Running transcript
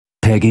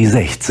Peggy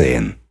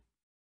 16.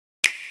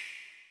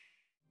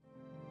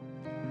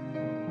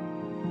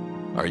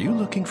 Are you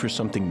looking for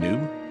something new?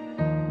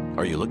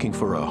 Are you looking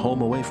for a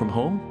home away from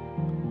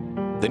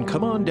home? Then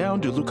come on down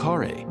to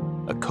Carré,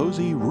 a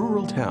cozy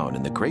rural town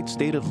in the great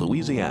state of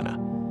Louisiana.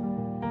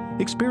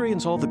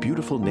 Experience all the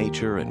beautiful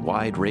nature and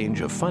wide range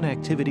of fun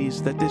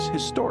activities that this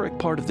historic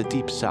part of the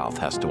Deep South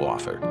has to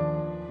offer.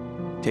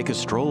 Take a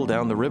stroll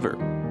down the river,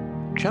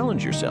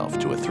 challenge yourself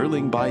to a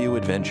thrilling bayou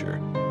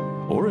adventure,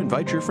 or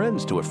invite your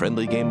friends to a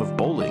friendly game of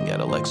bowling at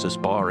Alexis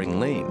Barring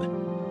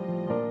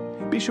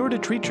Lane. Be sure to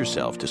treat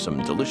yourself to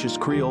some delicious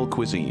Creole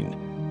cuisine.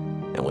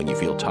 And when you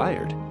feel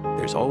tired,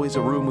 there's always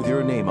a room with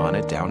your name on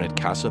it down at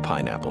Casa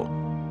Pineapple.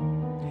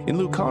 In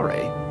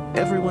Carré,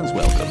 everyone's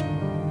welcome,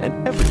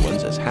 and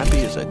everyone's as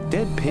happy as a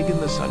dead pig in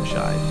the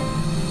sunshine.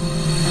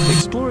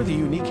 Explore the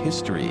unique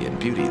history and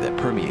beauty that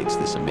permeates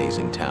this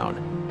amazing town.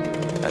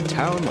 A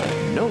town like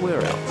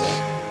nowhere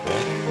else.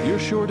 You're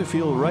sure to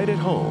feel right at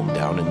home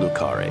down in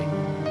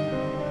Carré.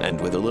 And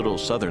with a little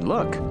southern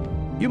luck,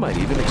 you might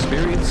even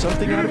experience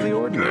something out of the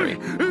ordinary.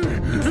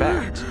 In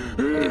fact,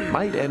 it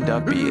might end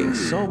up being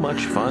so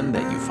much fun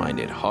that you find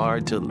it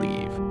hard to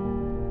leave.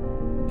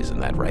 Isn't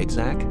that right,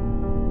 Zach?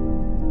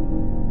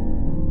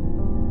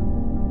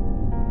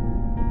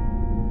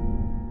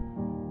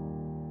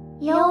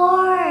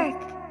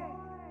 York!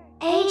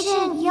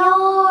 Agent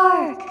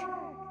York!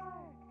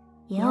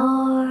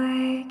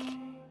 York!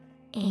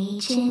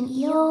 Agent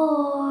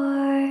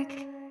York!